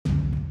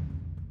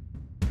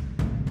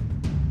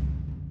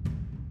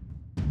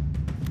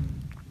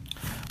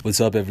What's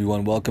up,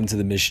 everyone? Welcome to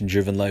the Mission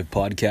Driven Life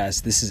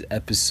podcast. This is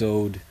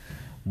episode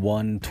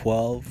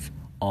 112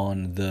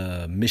 on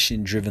the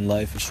Mission Driven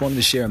Life. I just wanted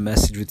to share a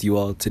message with you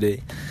all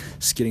today.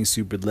 It's getting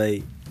super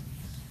late.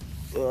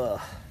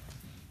 I'm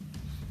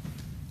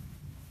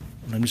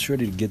just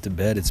ready to get to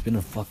bed. It's been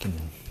a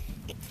fucking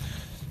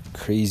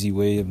crazy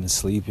way I've been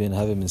sleeping.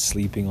 I haven't been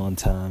sleeping on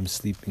time,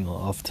 sleeping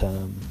off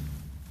time.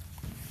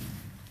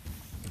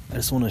 I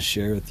just want to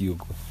share with you.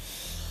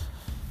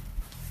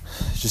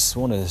 Just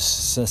want to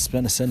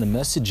send a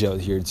message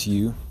out here to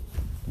you,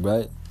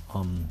 right?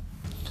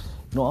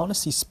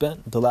 Honestly,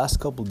 spent the last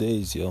couple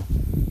days,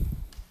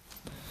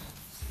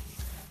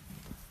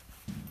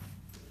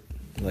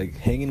 like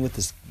hanging with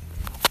this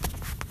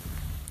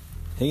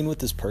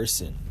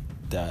person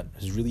that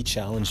has really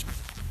challenged me,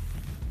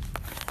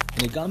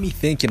 and it got me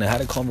thinking. I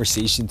had a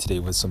conversation today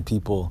with some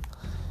people,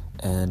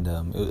 and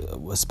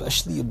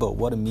especially about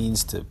what it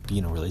means to be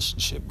in a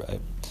relationship,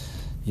 right?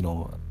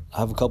 I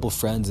have a couple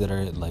friends that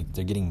are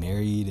they're getting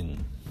married,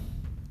 and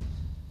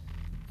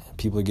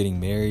people are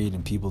getting married,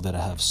 and people that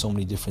have so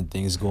many different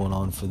things going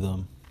on for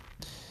them,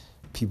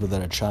 people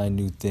that are trying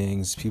new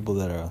things, people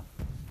that are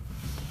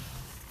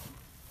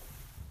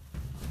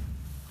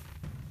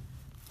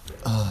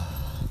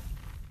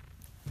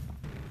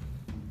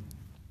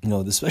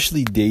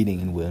especially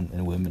dating and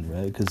women,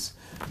 right? Because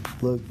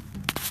look,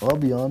 I'll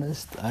be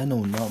honest, I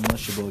know not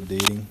much about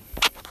dating.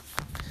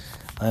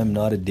 I am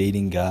not a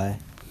dating guy.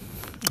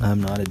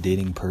 I'm not a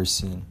dating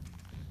person.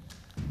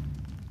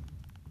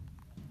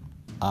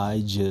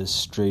 I just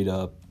straight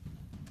up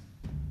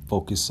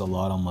focus a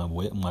lot on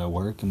my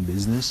work and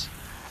business.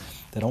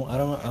 I'm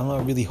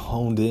not really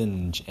honed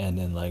in and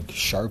then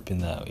sharp in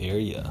that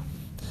area.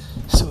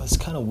 So it's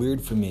kind of weird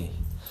for me.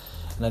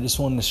 And I just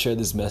wanted to share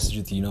this message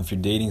with you. If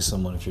you're dating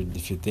someone, if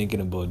you're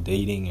thinking about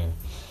dating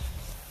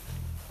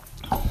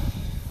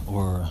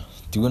or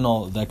doing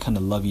all that kind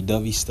of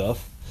lovey-dovey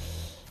stuff,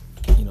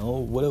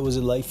 what was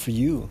it like for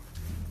you?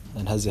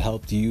 And has it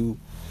helped you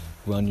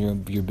run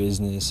your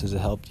business? Has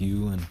it helped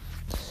you? And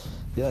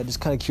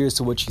just kind of curious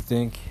to what you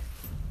think.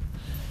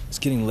 It's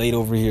getting late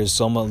over here,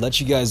 so I'm gonna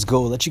let you guys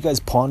go. Let you guys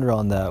ponder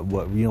on that.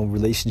 What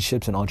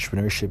relationships and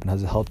entrepreneurship, and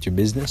has it helped your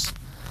business?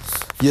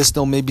 Yes,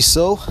 no, maybe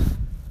so.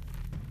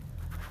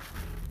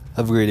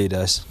 Have a great day,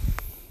 guys.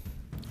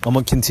 I'm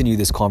gonna continue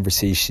this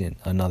conversation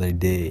another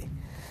day.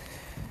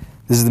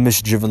 This is the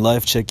Mission Driven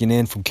Life checking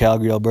in from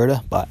Calgary,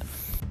 Alberta. Bye.